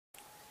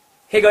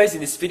Hey guys,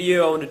 in this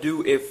video I want to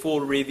do a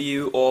full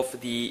review of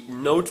the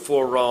Note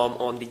 4 ROM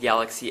on the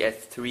Galaxy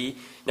S3.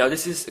 Now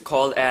this is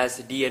called as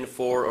DN4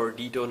 or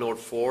Dito Note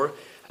 4.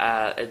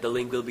 The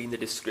link will be in the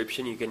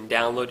description. You can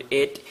download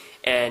it,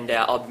 and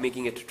I'll be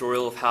making a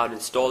tutorial of how to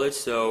install it,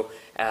 so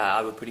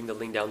I will be putting the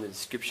link down in the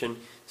description,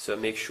 so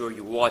make sure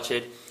you watch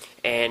it.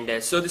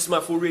 And so this is my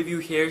full review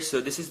here.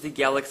 So this is the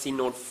Galaxy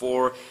Note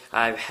 4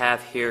 I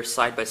have here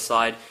side by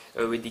side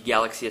with the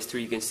Galaxy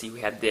S3. You can see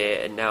we have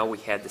now we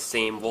have the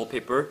same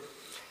wallpaper,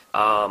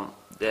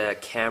 the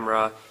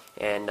camera,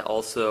 and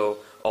also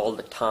all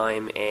the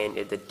time and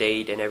the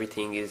date and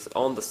everything is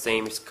on the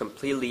same. It's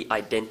completely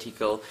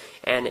identical.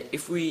 And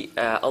if we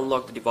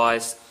unlock the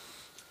device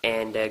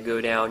and go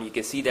down, you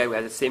can see that we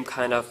have the same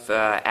kind of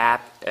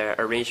app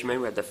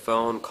arrangement. We have the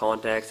phone,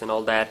 contacts, and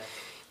all that.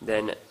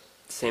 Then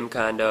same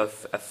kind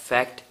of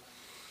effect.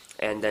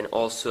 And then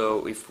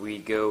also if we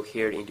go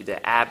here into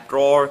the app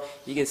drawer,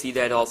 you can see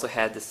that it also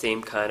had the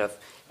same kind of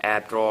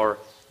app drawer.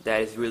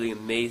 That is really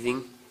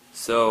amazing.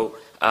 So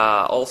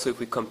also if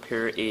we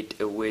compare it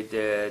with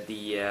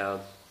the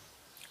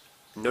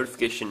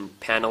notification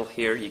panel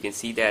here, you can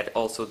see that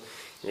also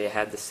they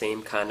have the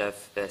same kind of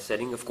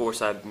setting. Of course,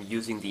 I'm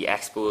using the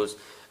Expose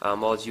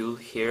module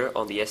here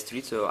on the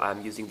S3, so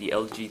I'm using the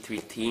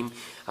LG3 theme,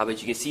 but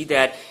you can see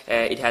that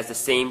it has the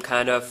same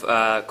kind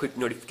of quick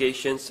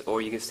notifications,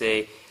 or you can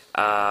say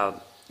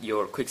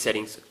your quick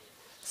settings.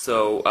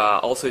 So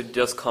also it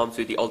just comes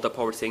with the ultra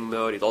power saving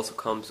mode. It also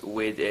comes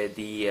with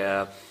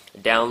the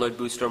download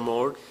booster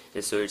mode,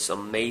 so it's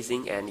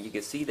amazing. And you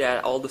can see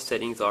that all the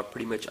settings are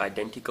pretty much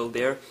identical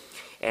there.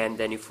 And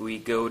then if we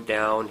go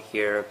down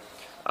here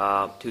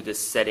to the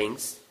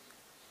settings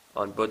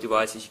on both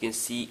devices, you can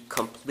see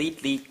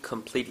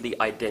completely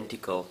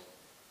identical.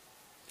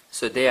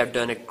 So they have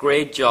done a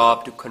great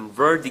job to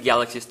convert the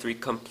Galaxy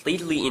S3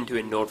 completely into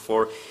a Note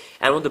 4.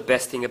 And one of the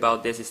best thing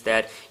about this is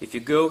that if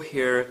you go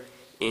here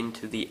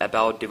into the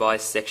About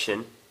Device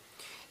section,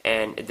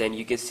 and then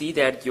you can see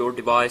that your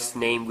device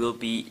name will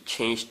be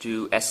changed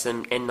to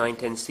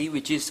SM-N910C,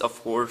 which is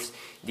of course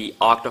the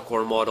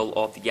octa-core model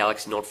of the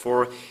Galaxy Note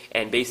 4.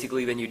 And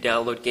basically when you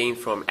download games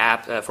from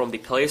the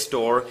Play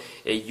Store,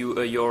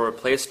 your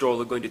Play Store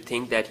is going to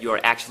think that you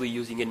are actually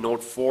using a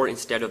Note 4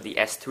 instead of the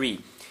S3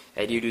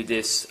 due to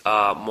this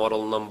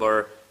model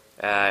number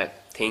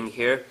thing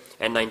here,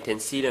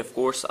 N910C. And of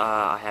course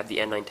I have the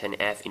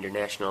N910F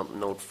International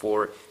Note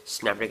 4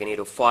 Snapdragon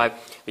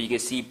 805, but you can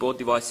see both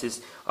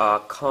devices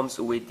comes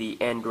with the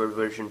Android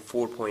version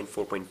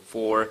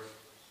 4.4.4,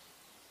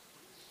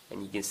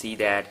 and you can see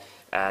that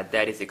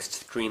that is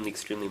extremely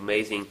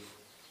amazing.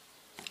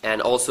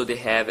 And also they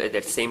have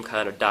that same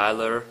kind of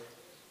dialer.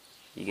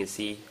 You can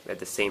see we have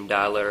the same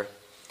dialer,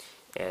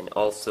 and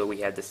also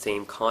we have the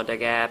same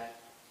contact app.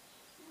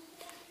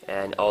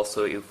 And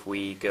also if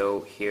we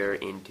go here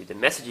into the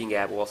messaging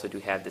app, we also do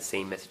have the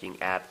same messaging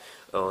app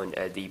on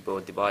the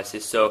both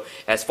devices. So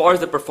as far as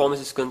the performance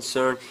is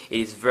concerned, it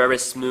is very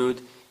smooth,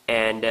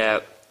 and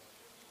it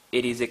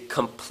is a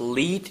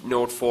complete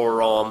Note 4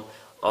 ROM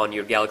on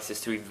your Galaxy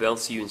S3.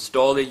 Once you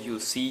install it, you'll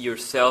see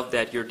yourself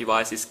that your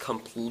device is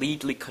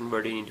completely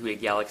converted into a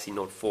Galaxy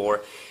Note 4.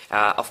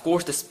 Of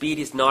course, the speed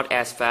is not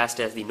as fast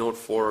as the Note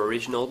 4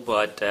 original,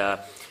 but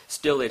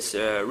still it's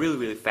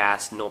really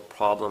fast, no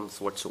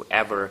problems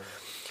whatsoever.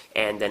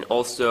 And then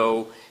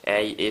also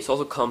it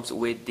also comes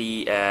with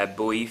the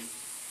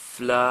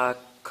Boifla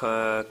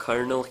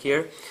kernel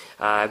here.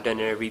 I've done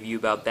a review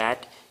about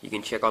that. You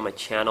can check on my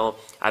channel.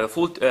 I have a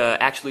full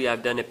actually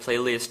I've done a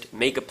playlist,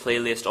 make a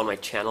playlist on my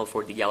channel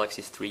for the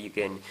Galaxy S3. You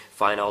can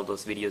find all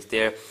those videos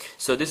there.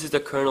 So this is the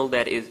kernel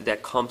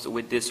that comes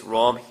with this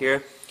ROM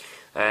here.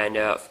 And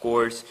of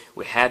course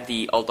we have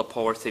the ultra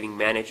power saving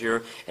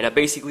manager, and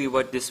basically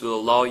what this will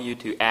allow you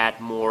to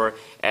add more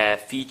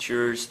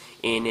features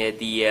in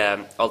the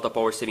ultra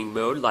power saving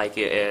mode, like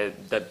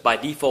by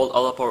default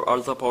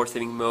ultra power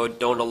saving mode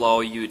don't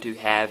allow you to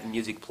have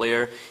music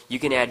player. You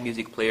can add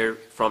music player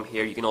from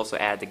here. You can also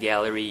add the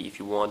gallery if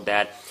you want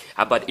that,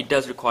 but it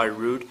does require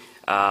root,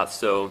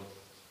 so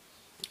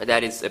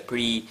that is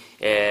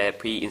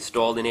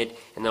pre-installed in it.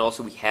 And then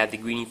also we have the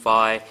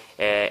Greenify,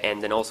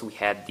 and then also we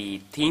have the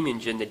theme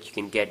engine that you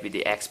can get with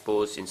the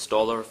Expose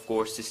installer. Of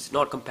course, this is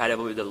not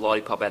compatible with the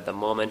Lollipop at the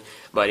moment,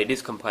 but it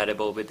is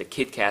compatible with the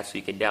KitKat, so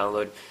you can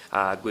download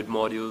good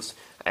modules.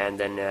 And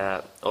then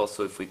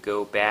also if we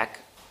go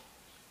back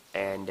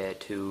and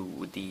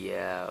to the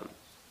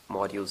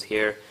modules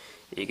here,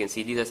 you can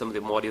see these are some of the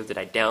modules that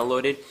I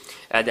downloaded.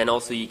 Then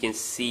also you can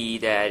see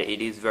that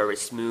it is very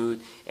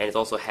smooth, and it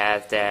also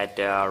has that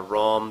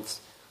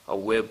ROMs,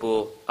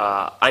 wallpapers,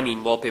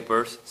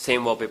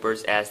 same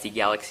wallpapers as the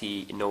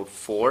Galaxy Note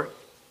 4. You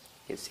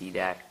can see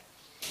that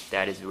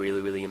is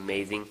really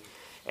amazing.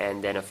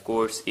 And then of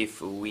course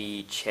if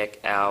we check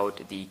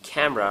out the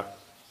camera,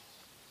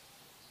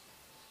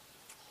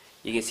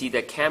 you can see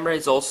the camera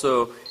is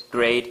also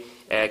great.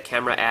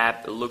 Camera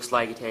app looks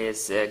like it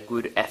has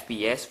good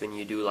FPS when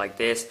you do like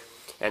this.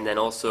 And then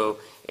also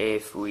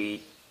if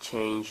we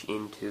change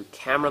into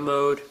camera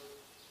mode,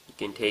 you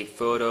can take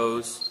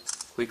photos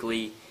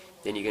quickly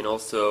Then you can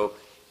also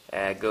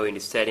go into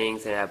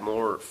settings and have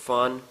more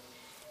fun.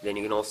 Then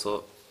you can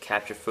also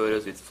capture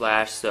photos with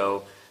flash,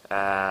 so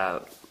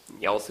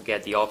you also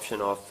get the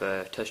option of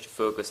touch to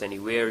focus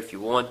anywhere if you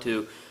want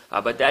to,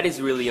 but that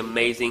is really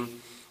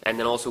amazing. And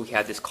then also we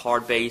have this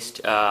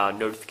card-based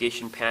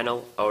notification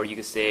panel, or you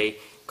can say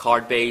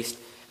card-based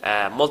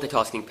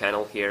multitasking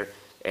panel here.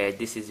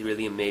 This is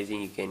really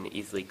amazing. You can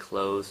easily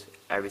close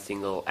every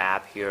single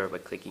app here by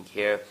clicking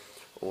here,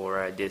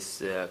 or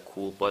this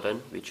cool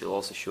button, which will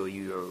also show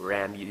you your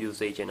RAM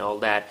usage and all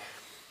that.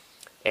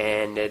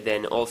 And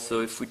then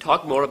also, if we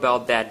talk more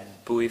about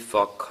that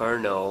buoyfog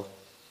kernel,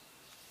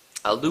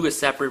 I'll do a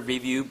separate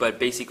review, but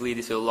basically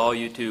this will allow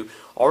you to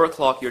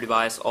overclock your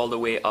device all the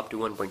way up to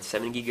 1.7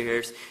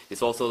 gigahertz.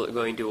 It's also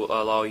going to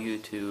allow you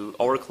to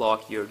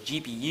overclock your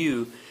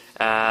GPU,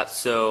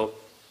 so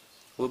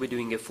we'll be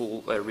doing a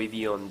full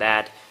review on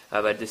that,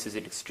 but this is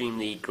an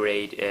extremely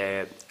great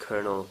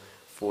kernel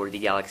for the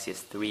Galaxy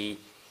S3,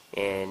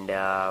 and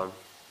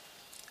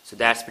so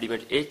that's pretty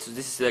much it. So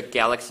this is a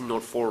Galaxy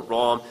Note 4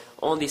 ROM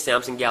on the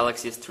Samsung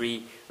Galaxy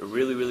S3, a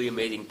really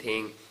amazing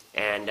thing.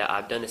 And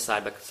I've done a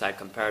side-by-side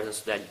comparison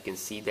so that you can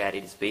see that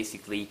it is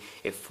basically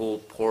a full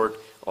port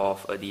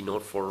of the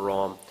Note 4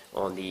 ROM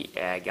on the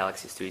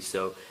Galaxy S3.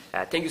 So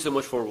thank you so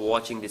much for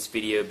watching this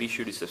video. Be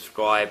sure to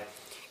subscribe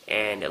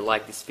and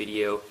like this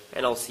video,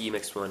 and I'll see you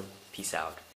next one. Peace out.